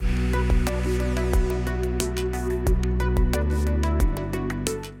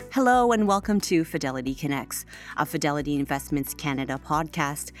Hello and welcome to Fidelity Connects, a Fidelity Investments Canada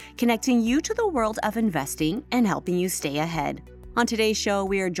podcast, connecting you to the world of investing and helping you stay ahead. On today's show,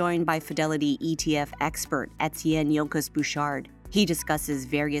 we are joined by Fidelity ETF expert Étienne Joncas Bouchard. He discusses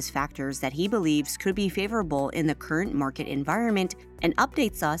various factors that he believes could be favorable in the current market environment and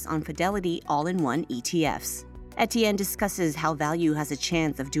updates us on Fidelity all-in-one ETFs. Étienne discusses how value has a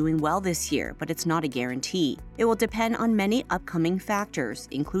chance of doing well this year, but it's not a guarantee. It will depend on many upcoming factors,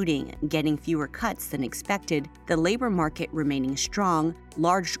 including getting fewer cuts than expected, the labor market remaining strong,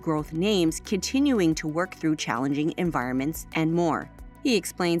 large growth names continuing to work through challenging environments, and more. He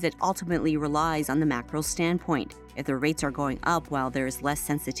explains it ultimately relies on the macro standpoint. If the rates are going up while there is less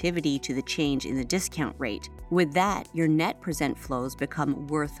sensitivity to the change in the discount rate, with that, your net present flows become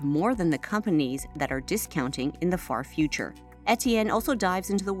worth more than the companies that are discounting in the far future. Étienne also dives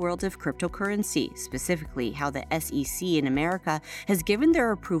into the world of cryptocurrency, specifically how the SEC in America has given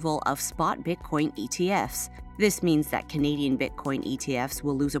their approval of spot Bitcoin ETFs. This means that Canadian Bitcoin ETFs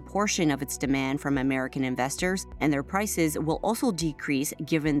will lose a portion of its demand from American investors, and their prices will also decrease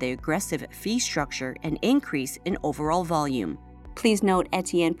given the aggressive fee structure and increase in overall volume. Please note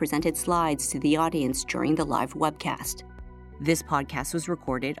Étienne presented slides to the audience during the live webcast. This podcast was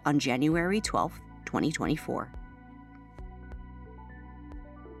recorded on January 12, 2024.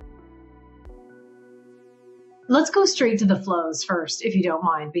 Let's go straight to the flows first, if you don't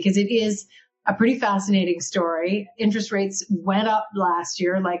mind, because it is a pretty fascinating story. Interest rates went up last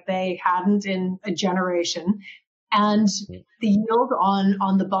year like they hadn't in a generation. And the yield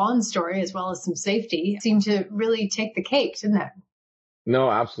on the bond story, as well as some safety, seemed to really take the cake, didn't it?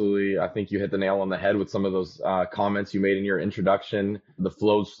 No, absolutely. I think you hit the nail on the head with some of those comments you made in your introduction. The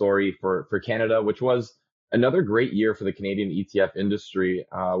flows story for Canada, which was another great year for the Canadian ETF industry.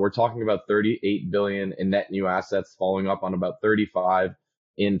 We're talking about 38 billion in net new assets, following up on about 35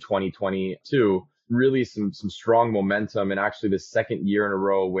 in 2022. Really some strong momentum, and actually the second year in a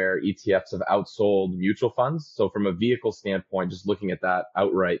row where ETFs have outsold mutual funds. So from a vehicle standpoint, just looking at that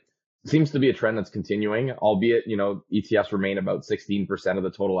outright, seems to be a trend that's continuing, albeit, ETFs remain about 16% of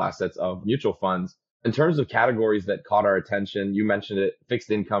the total assets of mutual funds. In terms of categories that caught our attention, you mentioned it,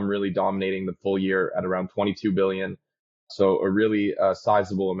 fixed income really dominating the full year at around 22 billion. So a really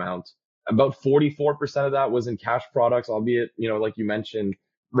sizable amount. About 44% of that was in cash products, albeit, like you mentioned,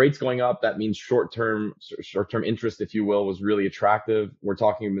 rates going up, that means short-term interest, if you will, was really attractive. We're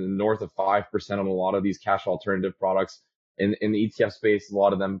talking north of 5% on a lot of these cash alternative products. In the ETF space, a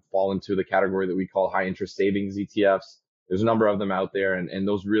lot of them fall into the category that we call high interest savings ETFs. There's a number of them out there, and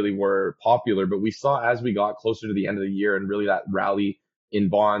those really were popular. But we saw as we got closer to the end of the year and really that rally in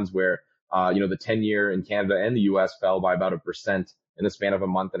bonds where, the 10-year in Canada and the US fell by about 1% in the span of a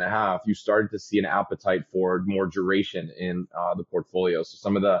month and a half, you started to see an appetite for more duration in the portfolio. So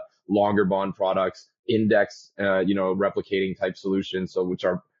some of the longer bond products, index, replicating type solutions, so which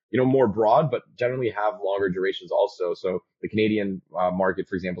are more broad, but generally have longer durations also. So the Canadian market,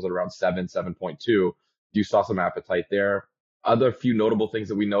 for example, is at around 7.2. You saw some appetite there. Other few notable things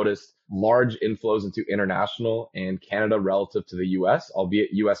that we noticed, large inflows into international and Canada relative to the US, albeit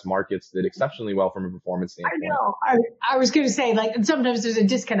US markets did exceptionally well from a performance standpoint. I know. I was going to say, sometimes there's a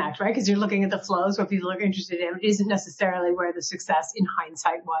disconnect, right? Because you're looking at the flows, what people are interested in isn't necessarily where the success in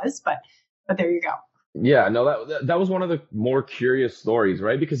hindsight was, but there you go. Yeah, no, that was one of the more curious stories,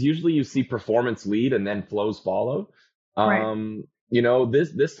 right? Because usually you see performance lead and then flows follow. Right.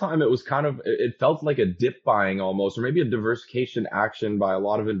 This time it was it felt like a dip buying almost, or maybe a diversification action by a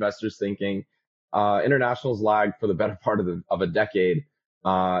lot of investors thinking internationals lagged for the better part of a decade.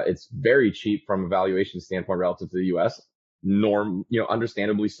 It's very cheap from a valuation standpoint relative to the US.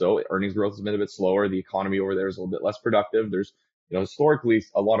 Understandably so. Earnings growth has been a bit slower. The economy over there is a little bit less productive. There's historically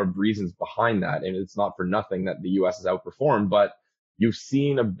a lot of reasons behind that, and it's not for nothing that the US has outperformed, but you've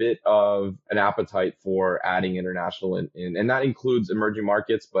seen a bit of an appetite for adding international and that includes emerging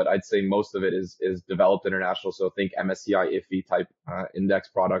markets, but I'd say most of it is developed international. So think MSCI IFI type index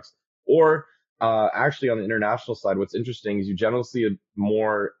products, or actually on the international side, what's interesting is you generally see a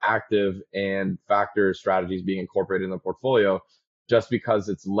more active and factor strategies being incorporated in the portfolio, just because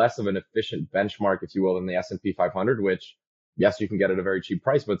it's less of an efficient benchmark, if you will, than the S&P 500, which yes, you can get at a very cheap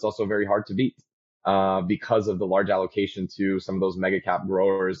price, but it's also very hard to beat because of the large allocation to some of those mega cap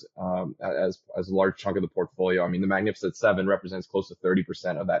growers as a large chunk of the portfolio. I mean, the Magnificent Seven represents close to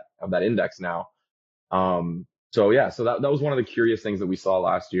 30% of that index now. So that was one of the curious things that we saw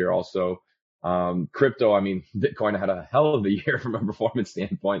last year. Also, crypto. I mean, Bitcoin had a hell of a year from a performance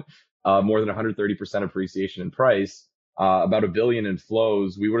standpoint, more than 130% appreciation in price. about 1 billion in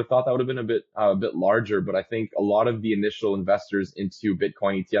flows. We would have thought that would have been a bit larger, but I think a lot of the initial investors into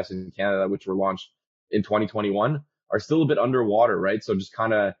Bitcoin ETFs in Canada, which were launched in 2021, are still a bit underwater, right? So just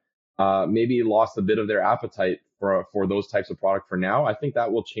kind of maybe lost a bit of their appetite for those types of product for now. I think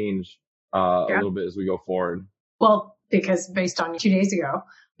that will change a little bit as we go forward. Well, because based on 2 days ago,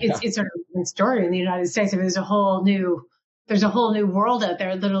 it's sort of a different story in the United States. I mean, there's a whole new world out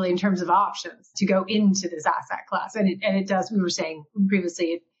there, literally in terms of options to go into this asset class. And it does, we were saying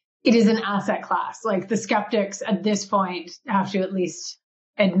previously, it is an asset class. Like the skeptics at this point have to at least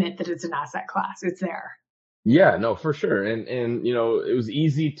admit that it's an asset class. It's there. Yeah, no, for sure. And it was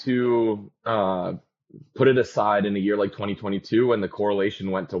easy to put it aside in a year like 2022 when the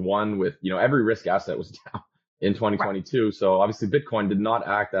correlation went to 1 with, every risk asset was down in 2022. Right. So obviously Bitcoin did not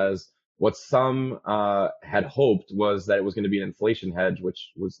act as what some had hoped was that it was going to be an inflation hedge,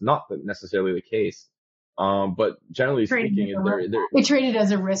 which was not necessarily the case. But generally speaking, it traded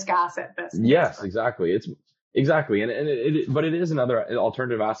as a risk asset. Yes, exactly. Exactly. But it is another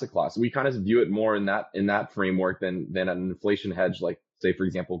alternative asset class. We kind of view it more in that framework than an inflation hedge, like say, for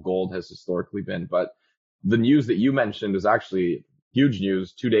example, gold has historically been. But the news that you mentioned is actually huge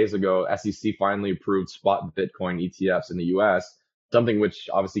news. 2 days ago, SEC finally approved spot Bitcoin ETFs in the US, something which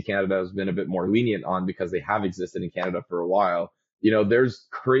obviously Canada has been a bit more lenient on because they have existed in Canada for a while. There's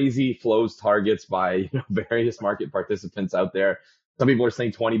crazy flows targets by various market participants out there. Some people are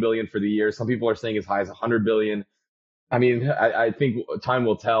saying 20 billion for the year. Some people are saying as high as 100 billion. I mean, I think time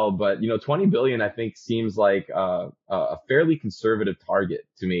will tell, but 20 billion I think seems like a fairly conservative target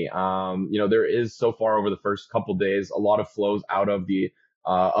to me. There is so far over the first couple days a lot of flows out of the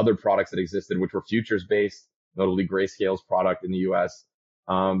other products that existed, which were futures based, notably Grayscale's product in the US.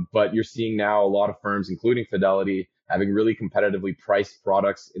 But you're seeing now a lot of firms, including Fidelity, having really competitively priced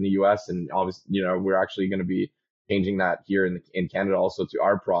products in the US, and obviously, we're actually going to be changing that here in Canada also to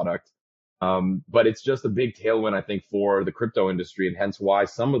our product. But it's just a big tailwind, I think, for the crypto industry, and hence why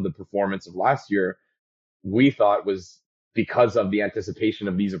some of the performance of last year we thought was because of the anticipation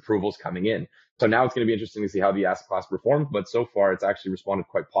of these approvals coming in. So now it's going to be interesting to see how the asset class performs, but so far it's actually responded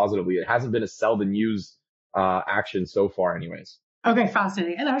quite positively. It hasn't been a sell the news action so far anyways. Okay,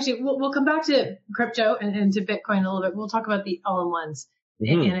 fascinating. And actually, we'll come back to crypto and to Bitcoin a little bit. We'll talk about the all-in-ones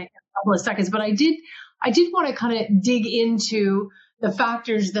in a couple of seconds. But I did want to kind of dig into the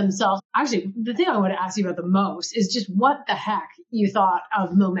factors themselves. Actually, the thing I want to ask you about the most is just what the heck you thought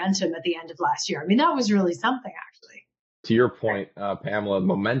of momentum at the end of last year. I mean, that was really something, actually. To your point, Pamela,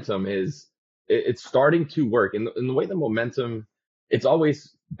 momentum it's starting to work. In the way the momentum, it's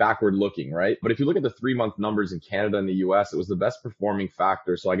always backward looking, right? But if you look at the 3-month numbers in Canada and the US, it was the best performing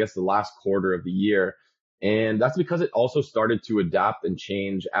factor. So I guess the last quarter of the year. And that's because it also started to adapt and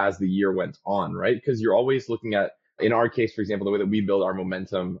change as the year went on, right? Because you're always looking at, in our case, for example, the way that we build our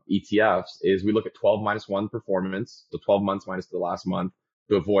momentum ETFs is we look at 12 minus 1 performance, so 12 months minus the last month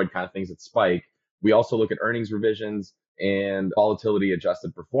to avoid kind of things that spike. We also look at earnings revisions and volatility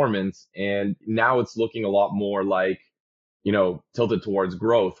adjusted performance. And now it's looking a lot more like, tilted towards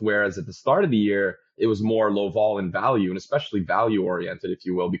growth. Whereas at the start of the year, it was more low vol and value, and especially value oriented, if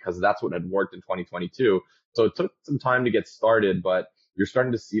you will, because that's what had worked in 2022. So it took some time to get started, but you're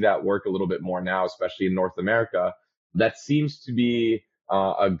starting to see that work a little bit more now, especially in North America. That seems to be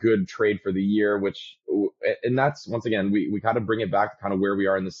a good trade for the year, and that's, once again, we kind of bring it back to kind of where we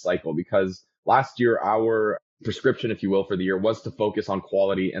are in this cycle, because last year, our prescription, if you will, for the year was to focus on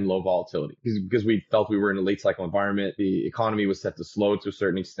quality and low volatility because we felt we were in a late cycle environment. The economy was set to slow to a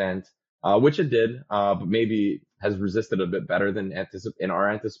certain extent, which it did, but maybe has resisted a bit better than in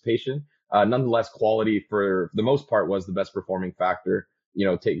our anticipation. Nonetheless, quality for the most part was the best performing factor.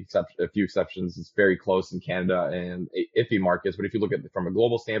 Take a few exceptions. It's very close in Canada and iffy markets. But if you look at it from a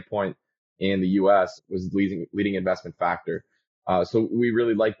global standpoint, in the US was leading investment factor. So we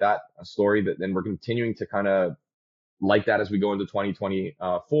really like that story, that then we're continuing to kind of like that as we go into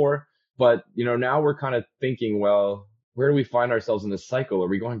 2024. But, now we're kind of thinking, well, where do we find ourselves in this cycle? Are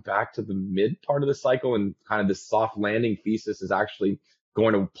we going back to the mid part of the cycle and kind of this soft landing thesis is actually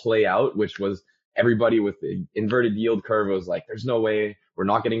going to play out, which was everybody with the inverted yield curve was like, there's no way we're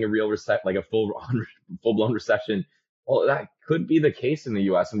not getting a real like a full-blown recession. Well, that could be the case in the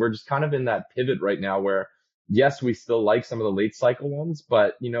US. And we're just kind of in that pivot right now where, yes, we still like some of the late cycle ones,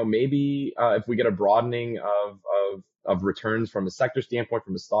 but maybe if we get a broadening of returns from a sector standpoint,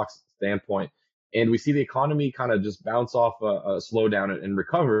 from a stocks standpoint, and we see the economy kind of just bounce off a slowdown and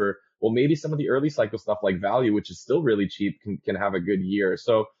recover, well, maybe some of the early cycle stuff like value, which is still really cheap, can have a good year.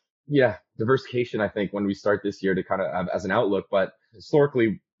 So yeah, diversification, I think, when we start this year to kind of have as an outlook, but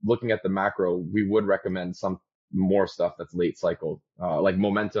historically looking at the macro, we would recommend some more stuff that's late cycle, like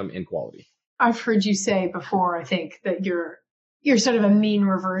momentum and quality. I've heard you say before, I think, that you're sort of a mean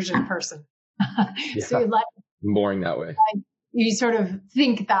reversion person. Yeah, So you like boring that way. you sort of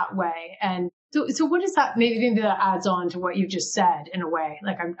think that way. And so what is that? Maybe that adds on to what you just said in a way.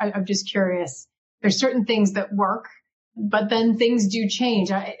 Like I'm just curious. There's certain things that work, but then things do change.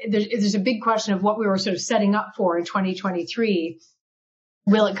 There's a big question of what we were sort of setting up for in 2023.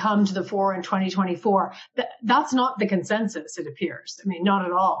 Will it come to the fore in 2024? That's not the consensus, it appears. I mean, not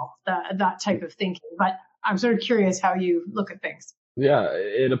at all, that type of thinking. But I'm sort of curious how you look at things. Yeah,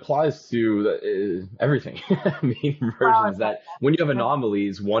 it applies to everything. Mean reversion is that when you have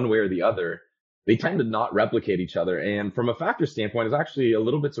anomalies one way or the other, they tend to not replicate each other. And from a factor standpoint, it's actually a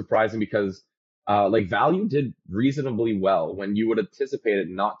little bit surprising because like value did reasonably well when you would anticipate it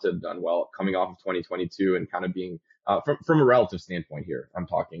not to have done well coming off of 2022 and kind of being from a relative standpoint here, I'm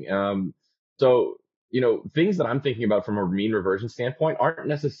talking. So, things that I'm thinking about from a mean reversion standpoint aren't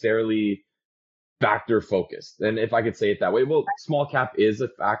necessarily factor focused. And if I could say it that way, well, small cap is a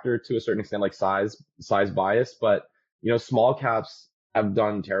factor to a certain extent, like size bias, but small caps have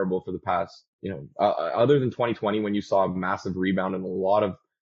done terrible for the past, other than 2020 when you saw a massive rebound in a lot of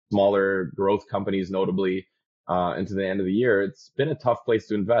smaller growth companies, notably into the end of the year. It's been a tough place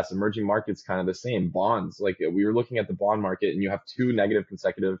to invest. Emerging markets, kind of the same. Bonds, like we were looking at the bond market, and you have two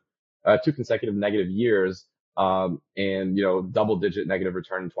consecutive negative years, and double-digit negative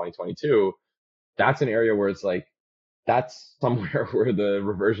return in 2022. That's an area where it's like, that's somewhere where the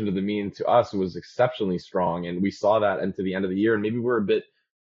reversion to the mean to us was exceptionally strong. And we saw that into the end of the year. And maybe we're a bit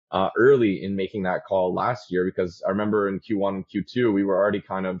early in making that call last year, because I remember in Q1 and Q2, we were already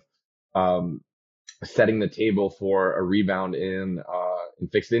kind of setting the table for a rebound in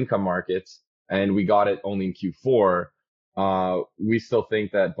fixed income markets. And we got it only in Q4. We still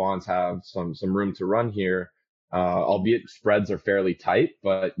think that bonds have some room to run here. Albeit spreads are fairly tight,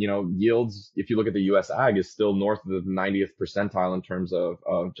 but yields, if you look at the US ag, is still north of the 90th percentile in terms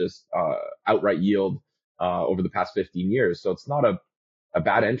of just outright yield over the past 15 years. So it's not a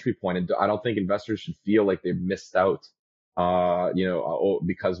bad entry point. And I don't think investors should feel like they've missed out,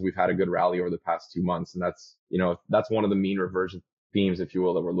 because we've had a good rally over the past 2 months. And that's one of the mean reversion themes, if you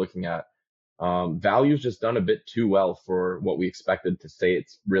will, that we're looking at. Value's just done a bit too well for what we expected to say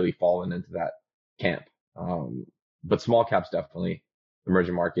it's really fallen into that camp. But small caps, definitely.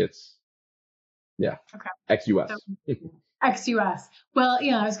 Emerging markets. Yeah. Okay. Ex-US. Ex-US. Well,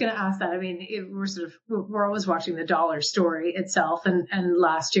 I was going to ask that. I mean, we're always watching the dollar story itself. And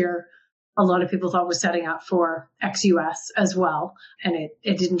last year, a lot of people thought was setting up for ex-US as well. And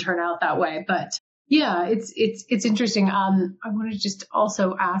it didn't turn out that way. But yeah, it's interesting. I want to just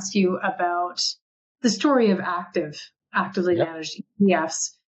also ask you about the story of actively managed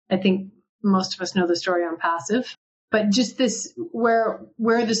ETFs. I think most of us know the story on passive, but just this, where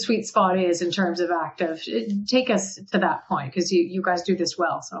the sweet spot is in terms of active, take us to that point, because you guys do this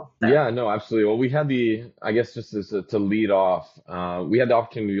well. So yeah, no, absolutely. Well, we had I guess just to lead off, we had the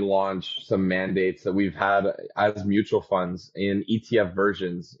opportunity to launch some mandates that we've had as mutual funds in ETF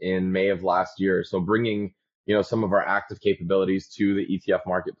versions in May of last year. So bringing, some of our active capabilities to the ETF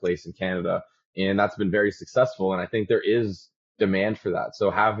marketplace in Canada. And that's been very successful. And I think there is demand for that. So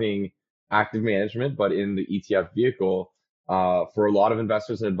having active management, but in the ETF vehicle, for a lot of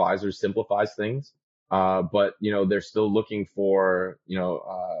investors and advisors, simplifies things. But they're still looking for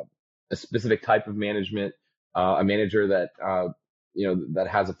a specific type of management, a manager that that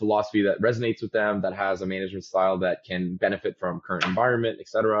has a philosophy that resonates with them, that has a management style that can benefit from current environment,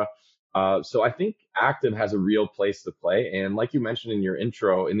 etc. So I think active has a real place to play. And like you mentioned in your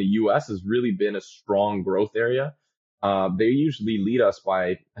intro, in the US has really been a strong growth area. They usually lead us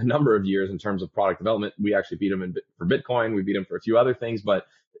by a number of years in terms of product development. We actually beat them for Bitcoin. We beat them for a few other things, but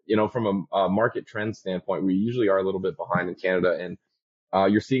from a market trend standpoint, we usually are a little bit behind in Canada. And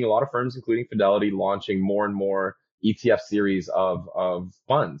you're seeing a lot of firms, including Fidelity, launching more and more ETF series of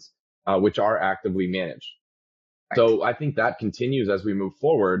funds, which are actively managed. Right. So I think that continues as we move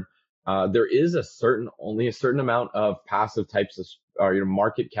forward. There is only a certain amount of passive types of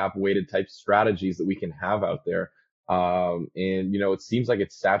market cap weighted type strategies that we can have out there. And it seems like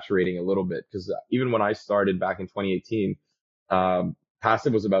it's saturating a little bit, because even when I started back in 2018,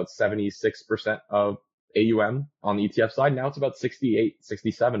 passive was about 76% of AUM on the ETF side. Now it's about 68,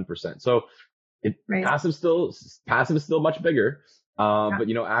 67%. So right. Passive is still much bigger. But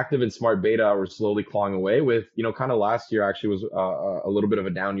active and smart beta are slowly clawing away with, kind of last year actually was a little bit of a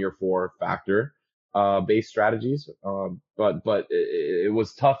down year for factor based strategies. But it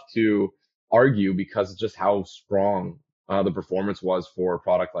was tough to argue because of just how strong the performance was for a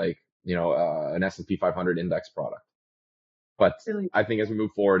product like an S&P 500 index product. But Really? I think as we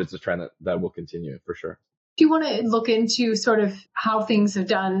move forward, it's a trend that will continue for sure. Do you want to look into sort of how things have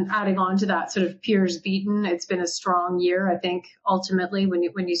done, adding on to that sort of peers beaten? It's been a strong year, I think, ultimately, when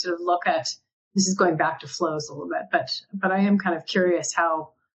you sort of look at, this is going back to flows a little bit, but I am kind of curious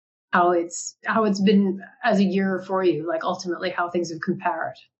how it's been as a year for you, like ultimately how things have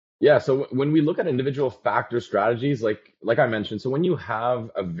compared. Yeah, so when we look at individual factor strategies, like I mentioned, so when you have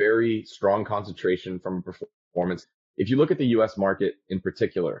a very strong concentration from performance, if you look at the US market in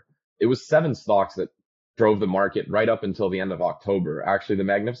particular, it was 7 stocks that drove the market right up until the end of October. Actually, the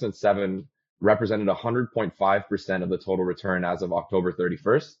Magnificent Seven represented 100.5% of the total return as of October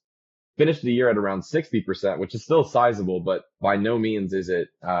 31st. Finished the year at around 60%, which is still sizable, but by no means is it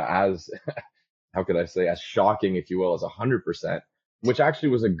as, how could I say, as shocking, if you will, as 100%, which actually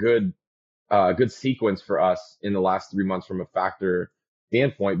was a good sequence for us in the last 3 months from a factor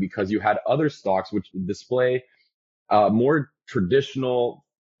standpoint, because you had other stocks which display more traditional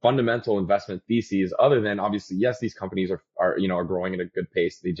fundamental investment theses, other than obviously, yes, these companies are growing at a good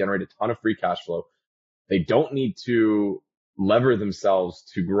pace. They generate a ton of free cash flow. They don't need to lever themselves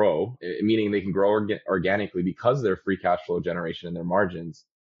to grow, meaning they can grow organically because of their free cash flow generation and their margins.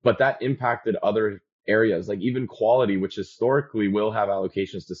 But that impacted other areas, like even quality, which historically will have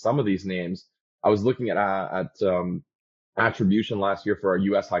allocations to some of these names. I was looking at attribution last year for our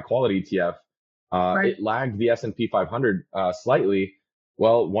US high quality ETF. Right. It lagged the S&P 500 slightly.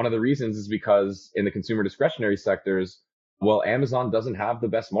 Well, one of the reasons is because in the consumer discretionary sectors, well, Amazon doesn't have the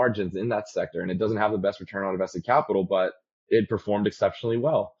best margins in that sector, and it doesn't have the best return on invested capital, but it performed exceptionally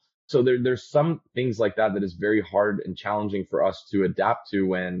well. So there's some things like that is very hard and challenging for us to adapt to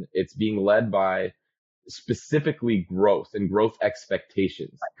when it's being led by specifically growth and growth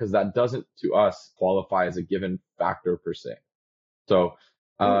expectations, because that doesn't to us qualify as a given factor per se. So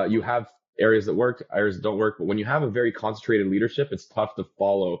you have areas that work, areas that don't work, but when you have a very concentrated leadership, it's tough to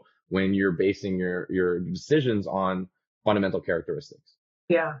follow when you're basing your decisions on fundamental characteristics.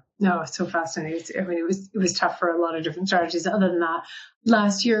 Yeah, no, it's so fascinating. I mean, it was tough for a lot of different strategies. Other than that,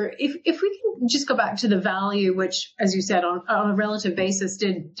 last year, if we can just go back to the value, which, as you said, on a relative basis,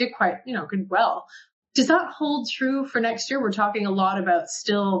 did quite good well. Does that hold true for next year? We're talking a lot about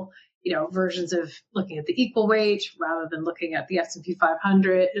still, versions of looking at the equal weight rather than looking at the S&P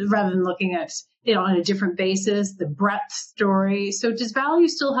 500, rather than looking at on a different basis, the breadth story. So does value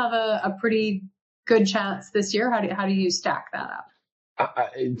still have a pretty good chance this year? How do you stack that up?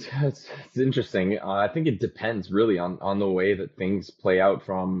 It's interesting. I think it depends really on the way that things play out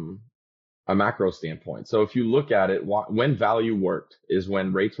from a macro standpoint. So if you look at it, when value worked is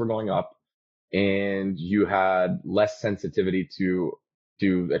when rates were going up and you had less sensitivity to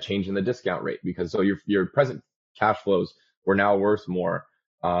a change in the discount rate, because so your present cash flows were now worth more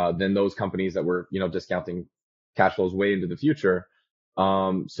than those companies that were discounting cash flows way into the future.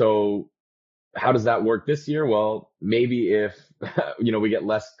 So how does that work this year? Well, maybe if we get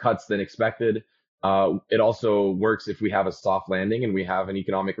less cuts than expected. It also works if we have a soft landing and we have an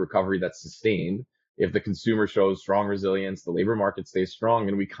economic recovery that's sustained. If the consumer shows strong resilience, the labor market stays strong,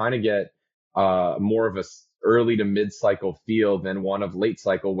 and we kind of get more of a early to mid cycle feel than one of late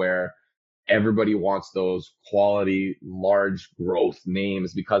cycle, where everybody wants those quality, large growth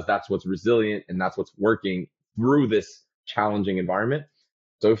names because that's what's resilient and that's what's working through this challenging environment.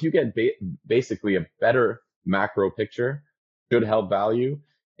 So if you get basically a better macro picture, should help value.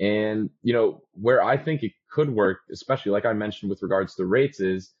 And, where I think it could work, especially like I mentioned with regards to rates,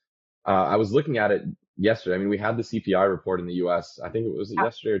 is I was looking at it yesterday. I mean, we had the CPI report in the US. I think it was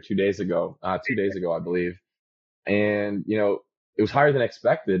yesterday or 2 days ago, 2 days ago, I believe. And, it was higher than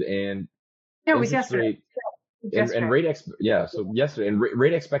expected. And yeah, it was yesterday. And rate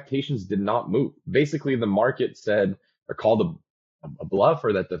rate expectations did not move. Basically, the market said, or called a bluff,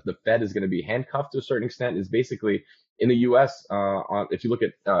 or that the Fed is going to be handcuffed to a certain extent, is basically in the US. If you look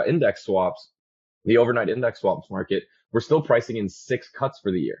at index swaps, the overnight index swaps market, we're still pricing in 6 cuts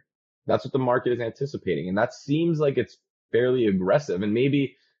for the year. That's what the market is anticipating. And that seems like it's fairly aggressive. And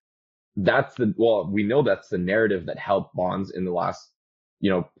maybe we know that's the narrative that helped bonds in the last,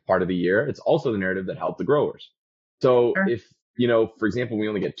 part of the year. It's also the narrative that helped the growers. So sure. If, for example, we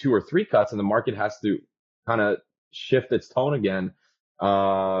only get 2 or 3 cuts and the market has to kind of shift its tone again,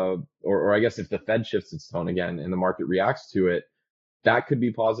 or I guess if the Fed shifts its tone again and the market reacts to it, that could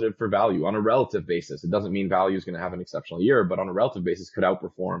be positive for value on a relative basis. It doesn't mean value is going to have an exceptional year, but on a relative basis could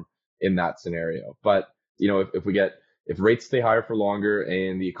outperform in that scenario. But, if rates stay higher for longer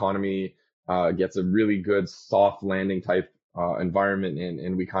and the economy gets a really good soft landing type environment,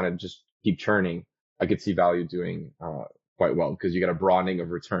 and we kind of just keep churning, I could see value doing quite well because you get a broadening of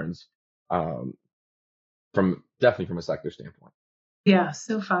returns um, definitely from a sector standpoint. Yeah,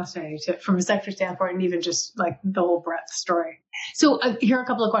 so fascinating from a sector standpoint and even just like the whole breadth story. So here are a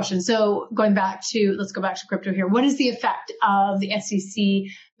couple of questions. So let's go back to crypto here. What is the effect of the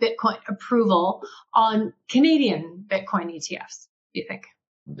SEC Bitcoin approval on Canadian Bitcoin ETFs, do you think?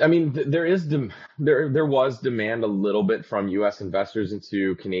 I mean, there was demand a little bit from U.S. investors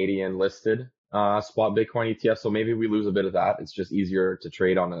into Canadian listed spot Bitcoin ETF. So maybe we lose a bit of that. It's just easier to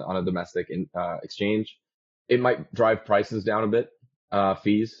trade on a domestic exchange. It might drive prices down a bit,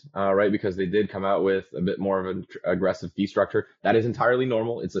 fees, right? Because they did come out with a bit more of an aggressive fee structure. That is entirely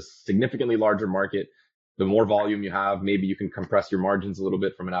normal. It's a significantly larger market. The more volume you have, maybe you can compress your margins a little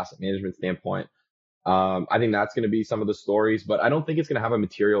bit from an asset management standpoint. I think that's going to be some of the stories, but I don't think it's going to have a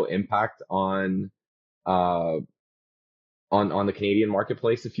material impact uh, on the Canadian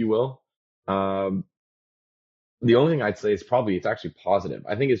marketplace, if you will. Um, the only thing I'd say is probably it's actually positive.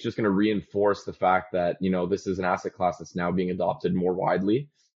 I think it's just going to reinforce the fact that, this is an asset class that's now being adopted more widely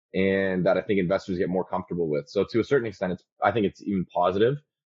and that I think investors get more comfortable with. So to a certain extent, I think it's even positive.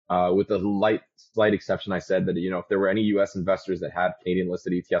 With the slight exception, I said that, if there were any US investors that had Canadian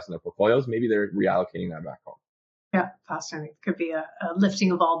listed ETFs in their portfolios, maybe they're reallocating that back home. Yeah, fascinating. Could be a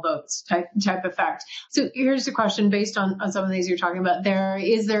lifting of all boats type effect. So here's a question based on some of these you're talking about.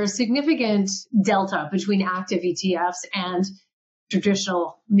 Is there a significant delta between active ETFs and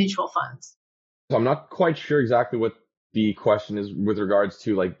traditional mutual funds? So I'm not quite sure exactly what the question is with regards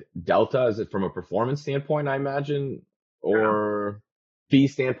to like delta. Is it from a performance standpoint, I imagine, or fee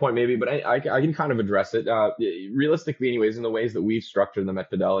standpoint maybe? But I can kind of address it. Realistically, anyways, in the ways that we've structured them at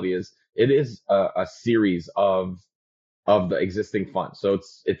Fidelity it is a series of the existing funds. So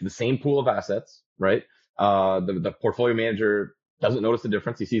it's the same pool of assets, right? The portfolio manager doesn't notice the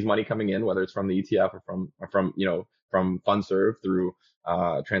difference. He sees money coming in, whether it's from the ETF or from FundServe through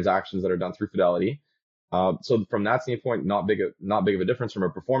transactions that are done through Fidelity. So from that standpoint, not big of a difference. From a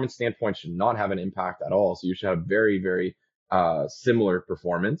performance standpoint, should not have an impact at all. So you should have very, very similar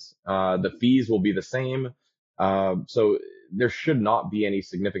performance. The fees will be the same. So there should not be any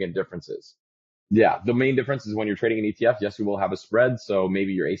significant differences. Yeah, the main difference is when you're trading an ETF, yes, you will have a spread. So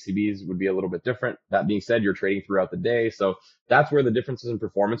maybe your ACBs would be a little bit different. That being said, you're trading throughout the day. So that's where the differences in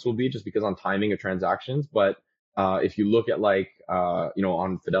performance will be just because on timing of transactions. But if you look at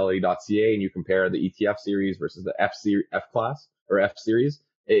on fidelity.ca and you compare the ETF series versus the F class or F series,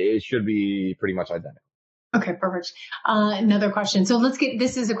 it should be pretty much identical. Okay, perfect. Another question. So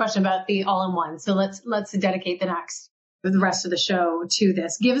this is a question about the all-in-one. So let's dedicate the rest of the show to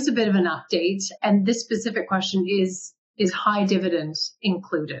this. Give us a bit of an update. And this specific question is high dividend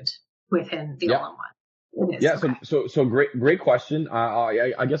included within the all-in-one? It is. Yeah. Okay. So great question.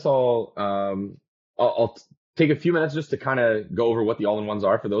 I guess I'll take a few minutes just to kind of go over what the all-in-ones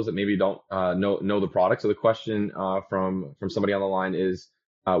are for those that maybe don't know the product. So the question from somebody on the line is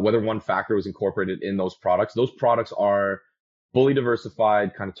whether one factor was incorporated in those products. Those products are fully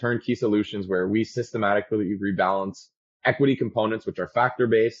diversified, kind of turnkey solutions where we systematically rebalance equity components, which are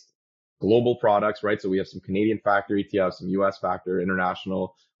factor-based, global products, right? So we have some Canadian factor ETFs, some US factor,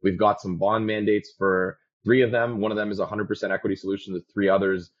 international. We've got some bond mandates for 3 of them. One of them is 100% equity solution. The 3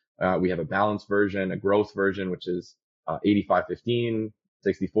 others, we have a balanced version, a growth version, which is 85-15,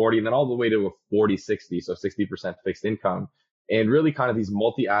 60-40, and then all the way to a 40-60, so 60% fixed income. And really kind of these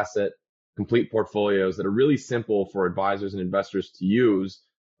multi-asset complete portfolios that are really simple for advisors and investors to use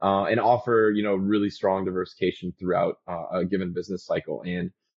and offer, really strong diversification throughout a given business cycle.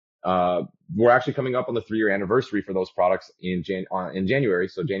 And we're actually coming up on the 3-year anniversary for those products in January,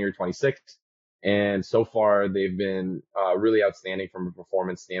 so January 26th. And so far, they've been really outstanding from a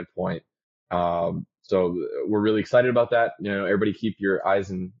performance standpoint. So we're really excited about that. Everybody keep your eyes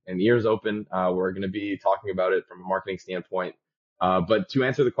and ears open. We're going to be talking about it from a marketing standpoint. But to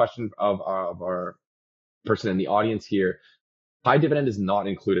answer the question of our person in the audience here, high dividend is not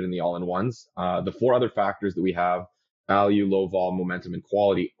included in the all-in-ones. The 4 other factors that we have, value, low vol, momentum, and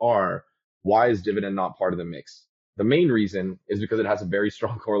quality, are why is dividend not part of the mix? The main reason is because it has a very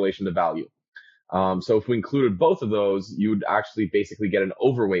strong correlation to value. So if we included both of those, you'd actually basically get an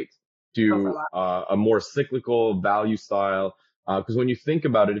overweight to a more cyclical value style. Because when you think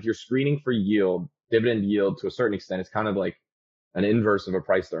about it, if you're screening for yield, dividend yield to a certain extent, it's kind of like an inverse of a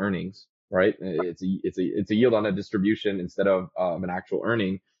price to earnings, right? It's a yield on a distribution instead of an actual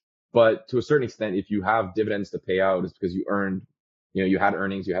earning. But to a certain extent, if you have dividends to pay out, it's because you earned, you had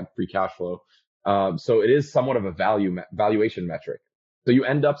earnings, you had free cash flow. So it is somewhat of a valuation metric. So you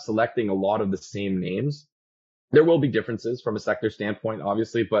end up selecting a lot of the same names. There will be differences from a sector standpoint,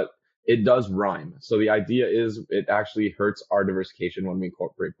 obviously, but it does rhyme. So the idea is it actually hurts our diversification when we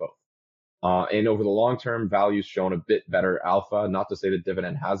incorporate both. And over the long term, value's shown a bit better alpha. Not to say that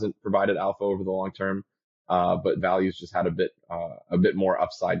dividend hasn't provided alpha over the long term, but value's just had a bit more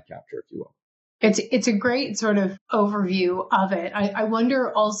upside capture, if you will. It's a great sort of overview of it. I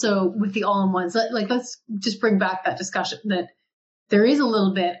wonder also with the all-in-ones, let's just bring back that discussion that there is a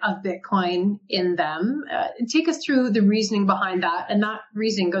little bit of Bitcoin in them. Take us through the reasoning behind that. And that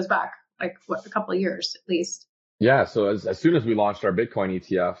reasoning goes back a couple of years at least. Yeah. So as soon as we launched our Bitcoin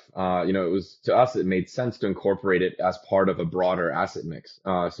ETF, it was, to us, it made sense to incorporate it as part of a broader asset mix.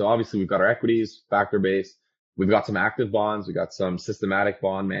 So obviously we've got our equities, factor-based. We've got some active bonds. We've got some systematic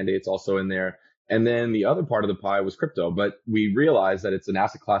bond mandates also in there. And then the other part of the pie was crypto, but we realized that it's an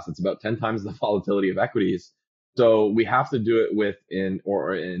asset class that's about 10 times the volatility of equities. So we have to do it in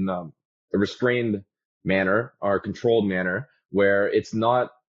a restrained manner or controlled manner where it's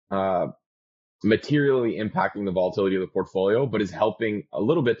not materially impacting the volatility of the portfolio, but is helping a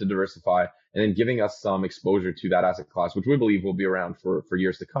little bit to diversify and then giving us some exposure to that asset class, which we believe will be around for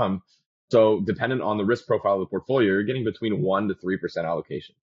years to come. So dependent on the risk profile of the portfolio, you're getting between 1% to 3%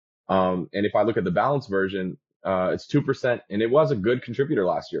 allocation. And if I look at the balanced version, it's 2%, and it was a good contributor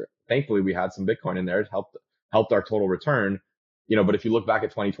last year. Thankfully, we had some Bitcoin in there. It helped our total return. But if you look back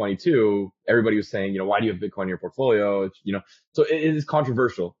at 2022, everybody was saying, why do you have Bitcoin in your portfolio? So it is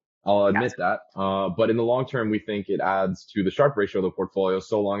controversial. I'll admit that. But in the long term, we think it adds to the Sharpe ratio of the portfolio,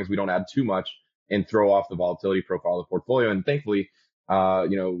 so long as we don't add too much and throw off the volatility profile of the portfolio. And thankfully, we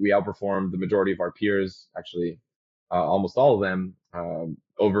outperformed the majority of our peers, actually, almost all of them,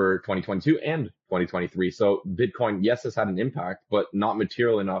 over 2022 and 2023. So Bitcoin, yes, has had an impact, but not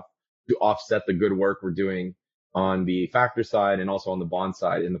material enough to offset the good work we're doing on the factor side and also on the bond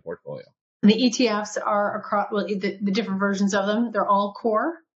side in the portfolio. And the ETFs are across, the different versions of them, they're all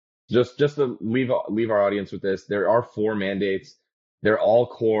core? Just to leave our audience with this, there are 4 mandates. They're all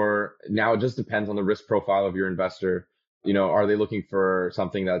core. Now, it just depends on the risk profile of your investor. Are they looking for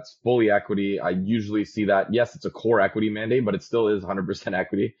something that's fully equity? I usually see that, yes, it's a core equity mandate, but it still is 100%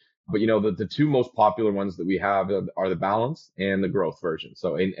 equity. But, the 2 most popular ones that we have are the balance and the growth version.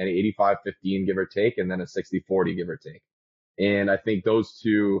 So an 85-15, give or take, and then a 60-40, give or take. And I think those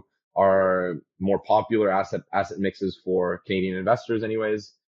 2 are more popular asset mixes for Canadian investors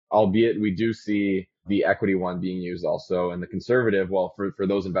anyways, albeit we do see the equity one being used also, and the conservative, well, for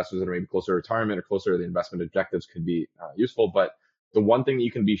those investors that are maybe closer to retirement or closer to the investment objectives could be useful. But the one thing that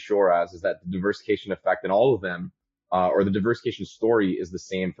you can be sure as is that the diversification effect in all of them, or the diversification story, is the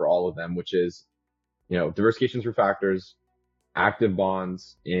same for all of them, which is, diversification through factors, active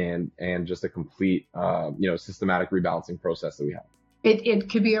bonds, and just a complete, systematic rebalancing process that we have. It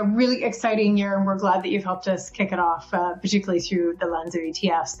could be a really exciting year, and we're glad that you've helped us kick it off, particularly through the lens of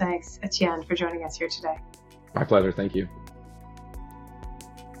ETFs. Thanks, Étienne, for joining us here today. My pleasure. Thank you.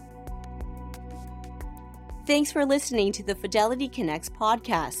 Thanks for listening to the Fidelity Connects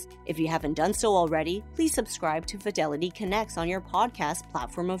podcast. If you haven't done so already, please subscribe to Fidelity Connects on your podcast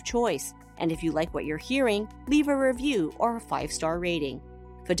platform of choice. And if you like what you're hearing, leave a review or a 5-star rating.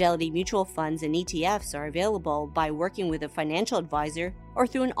 Fidelity mutual funds and ETFs are available by working with a financial advisor or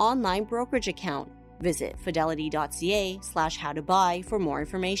through an online brokerage account. Visit fidelity.ca/how-to-buy for more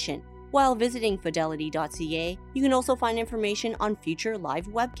information. While visiting fidelity.ca, you can also find information on future live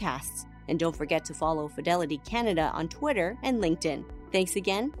webcasts. And don't forget to follow Fidelity Canada on Twitter and LinkedIn. Thanks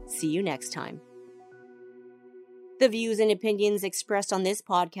again. See you next time. The views and opinions expressed on this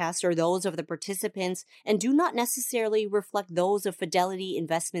podcast are those of the participants and do not necessarily reflect those of Fidelity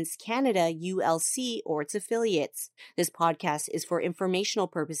Investments Canada, ULC, or its affiliates. This podcast is for informational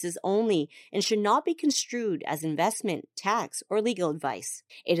purposes only and should not be construed as investment, tax, or legal advice.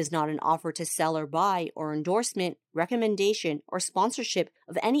 It is not an offer to sell or buy or endorsement, recommendation, or sponsorship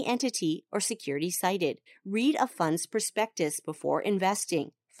of any entity or security cited. Read a fund's prospectus before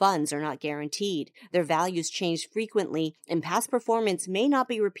investing. Funds are not guaranteed. Their values change frequently, and past performance may not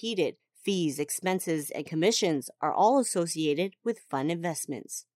be repeated. Fees, expenses, and commissions are all associated with fund investments.